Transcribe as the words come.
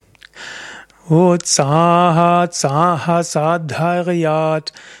Utsahat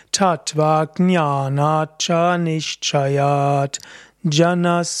sahasadharyat tattva jnanat cha nishchayat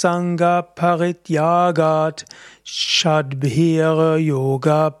jana sangha parityagat shadbhira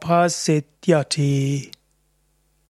yoga prasidyati.